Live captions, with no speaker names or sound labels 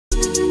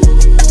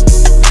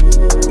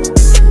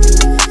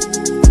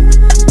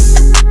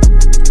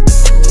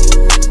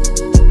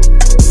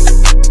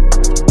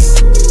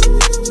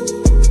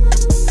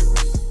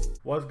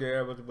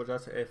boy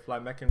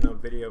JesserTheLazer making another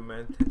video,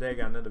 man. Today I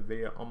got another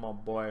video on my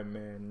boy,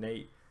 man,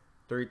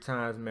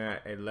 Nat3x, man.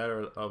 A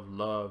letter of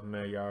love,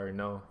 man. You already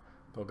know.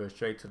 Go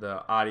straight to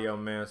the audio,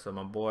 man. So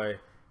my boy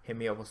hit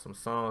me up with some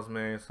songs,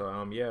 man. So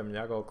yeah, man,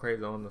 y'all go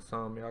crazy on the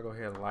song. Y'all go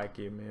ahead and like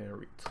it, man.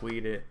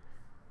 Retweet it,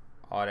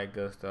 all that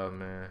good stuff,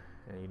 man.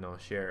 And you know,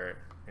 share it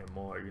and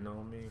more. You know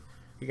what I mean?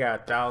 He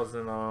got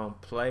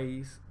 1,000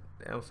 plays.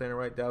 I'm saying it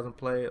right, 1,000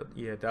 plays.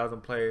 Yeah,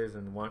 1,000 plays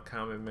and 1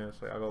 comment, man.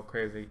 So I go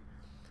crazy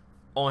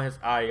on his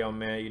audio,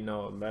 man. You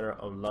know, letter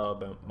of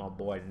love, and my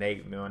boy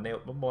Nate, man.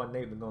 My boy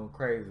Nate been going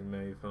crazy,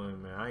 man. You feel me,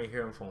 man? I ain't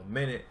hear him for a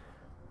minute,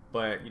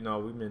 but you know,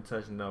 we've been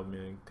touching up,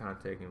 man,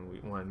 contacting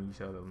with one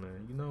each other,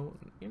 man. You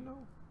know,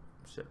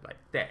 shit like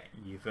that.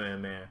 You feel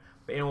me, man?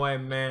 But anyway,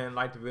 man,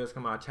 like the videos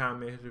come out,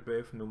 chime in, history,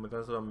 baby, for new, man.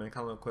 That's what, man.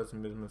 Comment,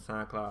 question, business,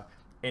 SoundCloud,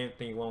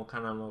 anything you want,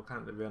 kind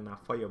of the video,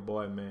 not for your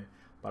boy, man.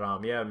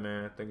 But yeah,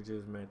 man, thank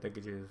you, man. Thank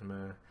you, Jesus,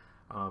 man.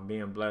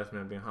 Being blessed,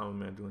 man, being humble,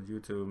 man, doing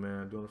YouTube,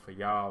 man, doing it for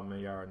y'all, man.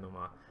 Y'all already know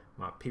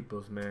my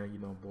peoples, man. You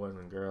know, boys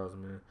and girls,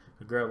 man.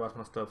 The girls watch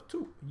my stuff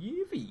too,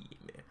 yeah,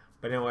 man.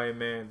 But anyway,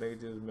 man,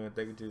 thank you, Jesus, man.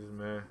 Thank you, Jesus,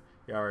 man.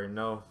 Y'all already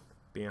know,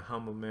 being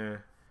humble, man,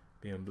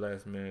 being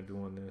blessed, man,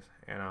 doing this.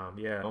 And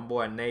yeah, my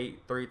boy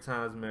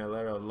Nat3x, man,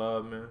 letter of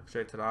love, man.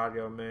 Straight to the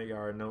audio, man. Y'all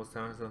already know,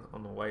 700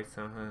 on the way,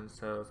 700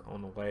 subs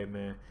on the way,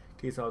 man.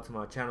 Keep subscribing to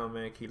my channel,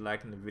 man. Keep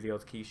liking the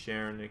videos, keep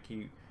sharing it,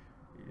 keep,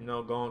 you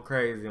know, going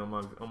crazy on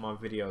my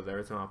videos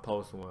every time I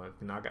post one.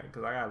 You know,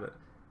 cause I gotta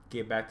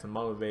get back to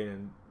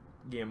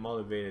getting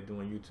motivated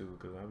doing YouTube,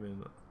 cause I've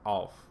been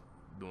off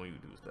doing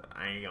YouTube stuff.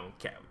 I ain't gonna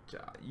cap with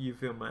y'all. You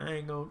feel me? I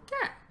ain't gonna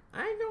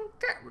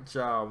cap with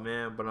y'all,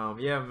 man. But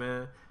yeah,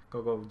 man,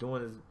 go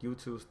doing this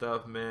YouTube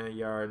stuff, man.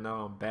 You already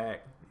know I'm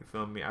back. You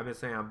feel me? I've been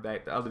saying I'm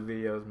back to other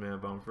videos, man,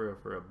 but I'm for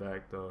real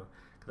back though,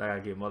 cause I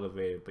gotta get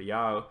motivated. But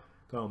y'all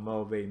gonna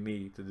motivate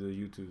me to do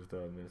YouTube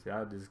stuff, man. So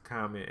y'all just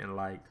comment and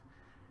like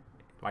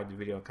the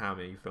video,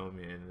 comment, you feel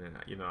me? And then,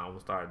 you know, I'm gonna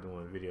start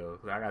doing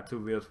videos. I got 2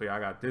 videos for you. I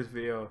got this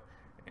video,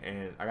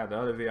 and I got the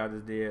other video I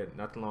just did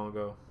not too long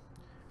ago.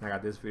 And I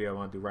got this video I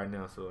want to do right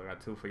now. So I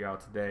got 2 for y'all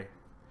today.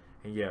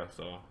 And yeah,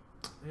 so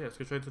yeah, let's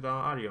get straight to the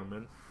audio,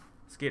 man.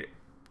 Let's get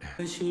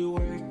it. She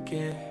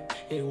working,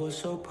 it was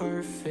so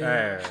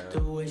perfect.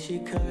 The way she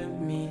cut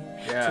me,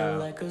 feel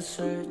like a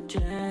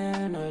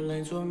surgeon. Our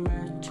lanes were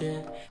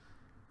merging.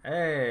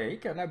 Hey, he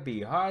got that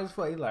beat hard as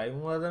fuck. He like,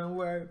 wasn't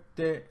worth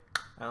it.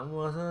 I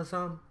wasn't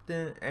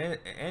something.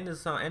 And the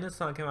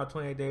song came out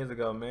 28 days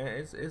ago, man.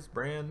 It's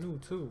brand new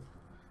too.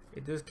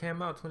 It just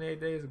came out 28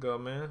 days ago,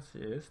 man.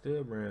 Shit, it's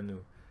still brand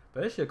new.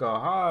 But this shit go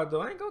hard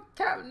though. I ain't gonna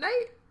cap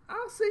Nate.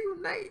 I'll see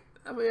you, Nate.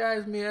 Somebody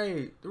asked me,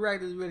 hey, to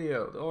write this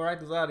video or write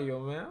this audio,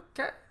 man.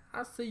 Okay,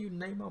 I see you,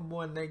 Nate. My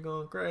boy Nate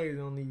going crazy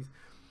on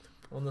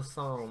the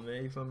song,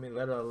 man. You feel me?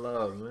 Letter of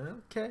love,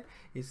 man. Okay.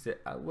 He said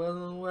I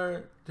wasn't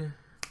worth it.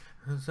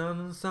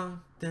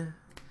 Something.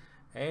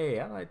 Hey,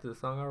 I like this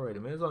song already,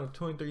 man. It's only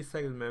 23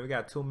 seconds, man. We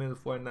got 2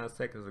 minutes 49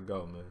 seconds to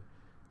go, man.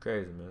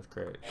 Crazy, man. It's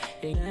crazy.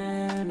 It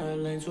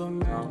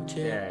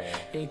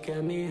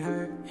got me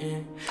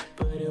hurting,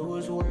 but it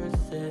was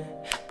worth it.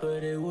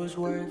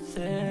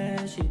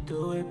 She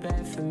do it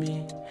back for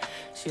me.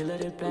 She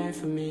let it bang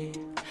for me.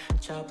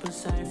 Chop a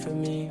sign for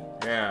me.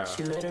 Yeah.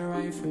 She let it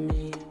write for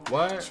me.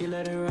 What? She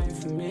let it write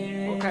for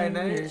me. Okay,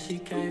 Nate. Yeah, she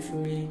came for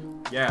me.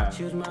 Yeah.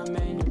 She was my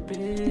main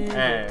bitch.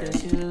 Hey. Then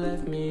she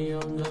left me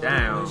on the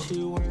down.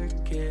 She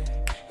work it.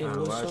 It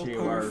was so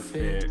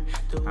perfect.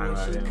 The way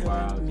she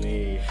cut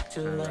me, just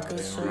like a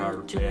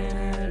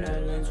surgeon. Our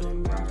lanes were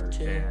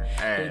merging.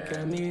 It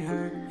got me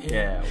hurting.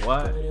 Yeah.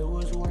 What? But it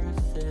was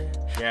worth it.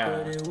 Yeah.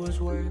 But it was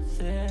worth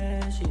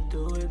it. She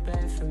do it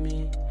back for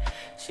me.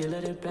 She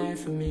let it bang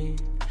for me.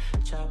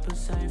 Chop a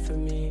sign for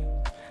me.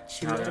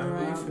 She let it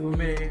write for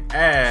me.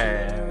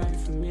 Hey. She let it write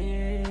for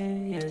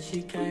me. Yeah,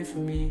 she came for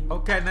me.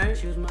 Okay, Nate.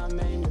 She was my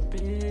main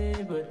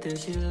bitch, but then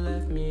she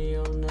left me.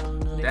 Oh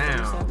no.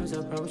 Damn. I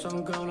promise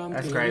I'm gone.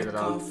 That's crazy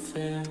though.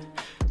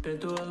 Been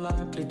through a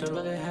lot, please don't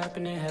let it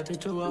happen. It happens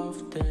too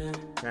often.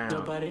 Damn.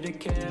 Nobody to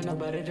care,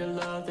 nobody to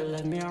love. They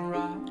left me on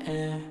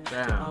rotten.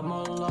 Damn. I'm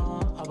all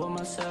alone, all by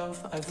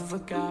myself. I feel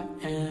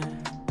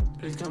forgotten.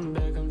 Please come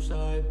back, I'm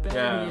sorry, baby.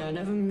 Yeah. I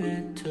never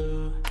meant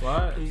to.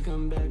 What? Please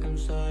come back, I'm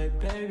sorry,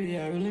 baby.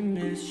 I really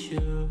miss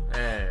you.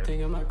 Hey.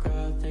 Think I might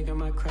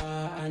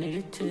cry. I need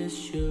a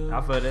tissue. I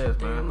feel this,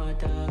 man.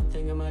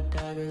 Think I might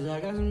die, cause I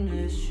got some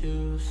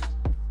issues.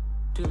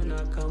 Do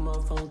not come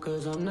off phone,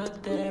 cause I'm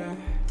not there.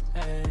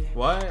 Ay.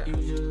 What?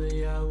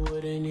 Usually I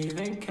wouldn't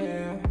even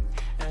care.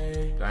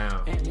 Ay.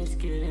 Damn. And it's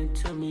getting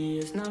to me,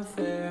 it's not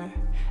fair.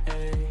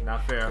 Ay.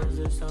 Not fair. Cause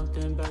there's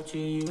something about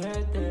you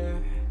had there.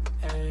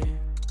 Ay.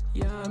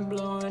 Yeah, I'm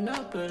blowing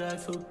up, but I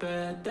feel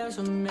bad, that's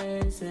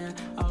amazing.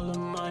 All the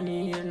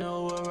money in the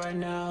world right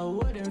now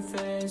wouldn't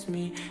faze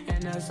me.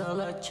 And that's all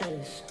I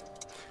chase.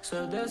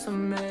 So that's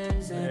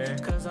amazing,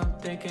 cause I'm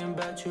thinking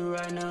about you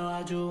right now.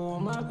 I just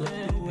want my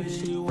baby.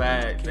 She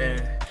back,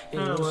 man. It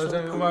was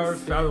so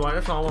perfect.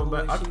 That's all I want,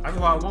 but that's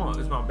what I want.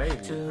 It's my baby.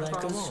 Just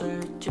like That's a all I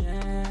want.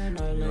 surgeon,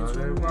 our legs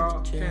were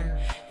rotting.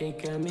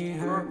 It got me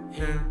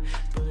hurting,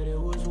 but it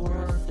was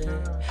worth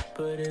it.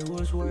 But it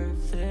was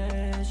worth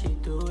it. She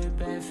threw it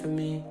back for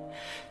me.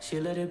 She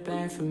let it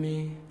bang for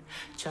me.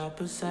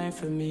 Chopper sang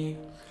for me.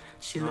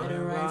 She let it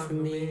rain for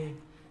me.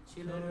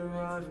 She let it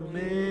rain for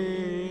me.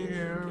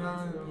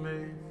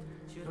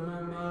 She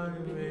let it rain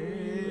for me.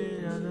 She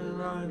let it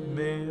rain for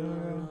me.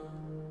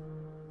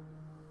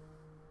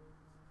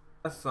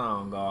 That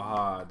song go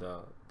hard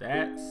though.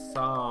 That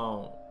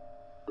song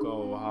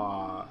go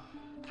hard.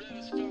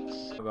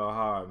 Go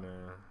hard,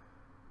 man.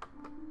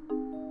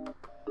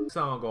 That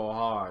song go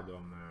hard though,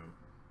 man.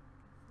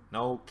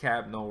 No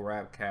cap, no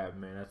rap cap,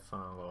 man. That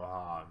song go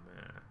hard,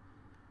 man.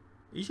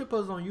 You should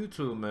post it on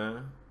YouTube,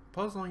 man.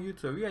 Post it on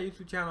YouTube. You got a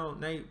YouTube channel,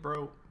 Nate,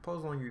 bro.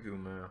 Post it on YouTube,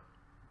 man.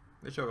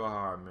 This shit go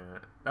hard,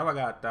 man. That one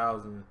got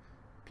 1,000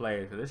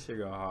 plays, so this shit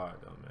go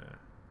hard though, man.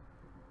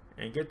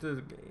 And get this,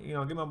 you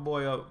know, get my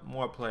boy up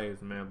more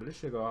plays, man. But this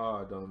shit go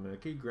hard though, man.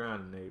 Keep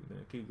grinding, Nate,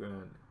 man. Keep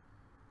grinding.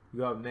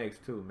 You up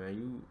next too,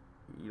 man.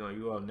 You know,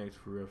 you up next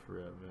for real,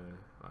 man.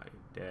 Like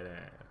dead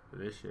ass. But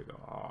this shit go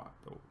hard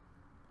though.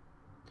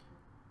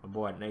 My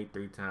boy Nate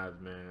 3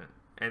 times, man.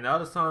 And the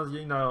other songs,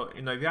 you know,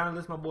 if y'all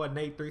listen to my boy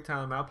Nate 3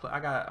 times, man, I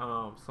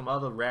got some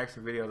other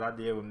reaction videos I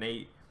did with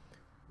Nate.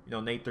 You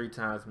know, Nate 3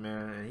 times,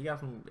 man. And he got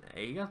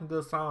some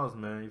good songs,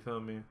 man. You feel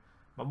me?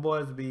 My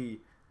boys be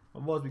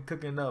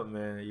cooking up,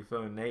 man. You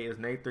feel me? It's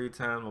Nate 3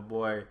 times, my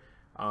boy.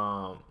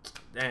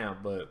 Damn,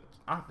 but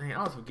I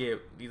always forget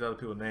these other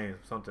people's names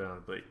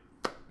sometimes. But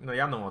you know,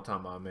 y'all know what I'm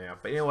talking about, man.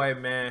 But anyway,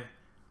 man,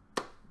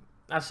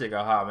 that shit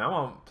got hot, man. I'm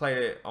gonna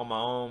play it on my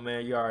own,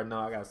 man. You already know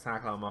I got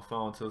SoundCloud on my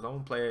phone too, so I'm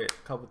gonna play it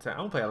a couple times. I'm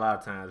gonna play a lot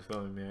of times. You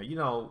feel me, man? You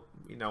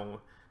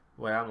know,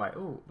 where I'm like,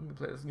 oh, let me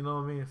play this. You know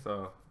what I mean?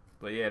 So,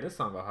 but yeah, this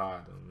song go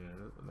hard though,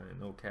 man.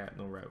 No cat,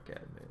 no rap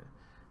cat, man.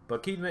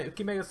 But keep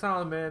making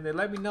songs, man. Then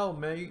let me know,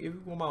 man. If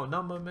you want my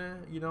number,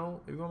 man, you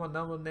know, if you want my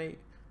number, Nate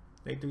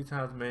 3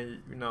 times,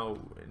 man. You know,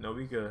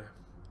 we could,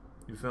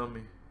 you feel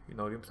me? You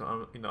know, give me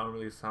some,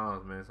 unreleased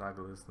songs, man, so I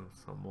can listen to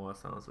some more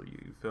songs with you.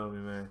 You feel me,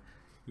 man?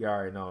 You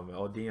already know, man.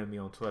 Or DM me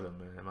on Twitter,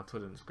 man. My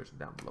Twitter in the description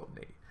down below,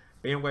 Nate.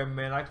 But anyway,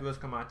 man, like to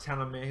welcome my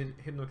channel, man.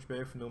 Hit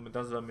notification for new, man.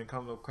 Does it, man?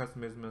 Comment on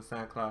customization, man.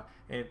 SoundCloud,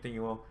 anything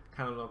you want.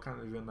 Kind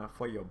of not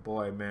for your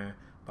boy, man.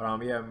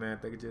 But yeah, man.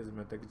 Thank you, Jesus,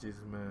 man. Thank you,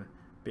 Jesus, man.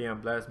 Being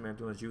blessed, man,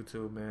 doing this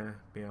YouTube, man.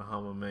 Being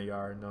humble, man, you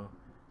already know.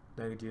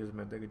 Thank you, Jesus,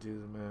 man. Thank you,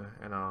 Jesus, man.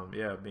 And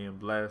yeah, being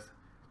blessed,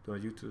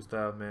 doing YouTube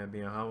stuff, man.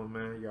 Being humble,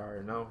 man, you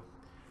already know.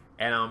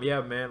 And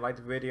yeah, man, like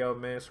the video,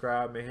 man.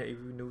 Subscribe, man. Hey, if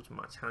you're new to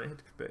my channel, hit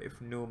the bell. If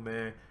you're new,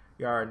 man,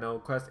 you already know.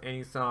 Request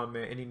any song,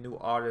 man. Any new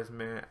artists,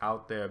 man,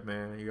 out there,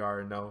 man. You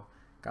already know.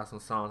 Got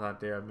some songs out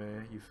there,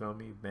 man. You feel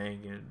me?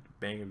 Banging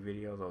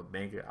videos or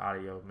banging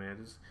audio, man.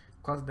 Just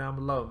request down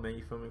below, man.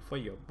 You feel me? For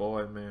your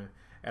boy, man.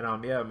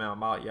 And yeah, man,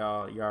 I'm out,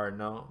 y'all. You already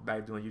know.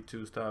 Back doing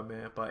YouTube stuff,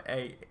 man. But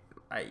hey,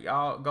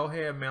 y'all go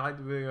ahead, man. Like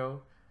the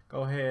video.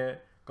 Go ahead.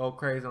 Go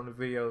crazy on the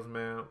videos,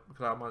 man.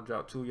 Because I'm gonna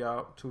drop two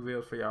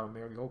videos for y'all,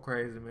 man. Go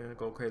crazy, man.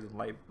 Go crazy on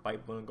the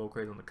like button. Go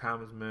crazy on the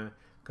comments, man.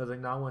 Because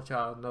I want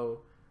y'all to know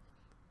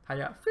how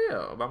y'all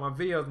feel about my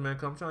videos, man.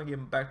 Because I'm trying to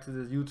get back to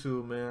this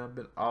YouTube, man. I've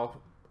been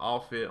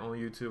off it on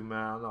YouTube,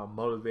 man. I'm not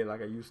motivated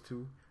like I used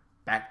to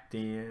back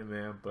then,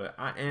 man. But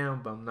I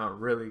am, but I'm not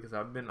really, because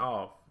I've been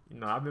off. You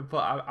know,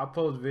 I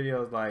post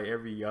videos like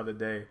every other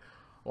day,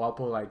 or I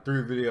post like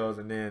 3 videos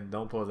and then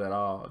don't post at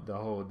all the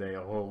whole day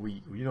or whole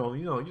week. You know what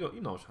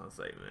I'm trying to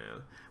say,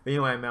 man. But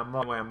anyway, man, I'm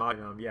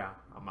out. Yeah,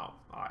 I'm out.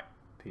 All right,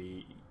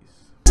 peace.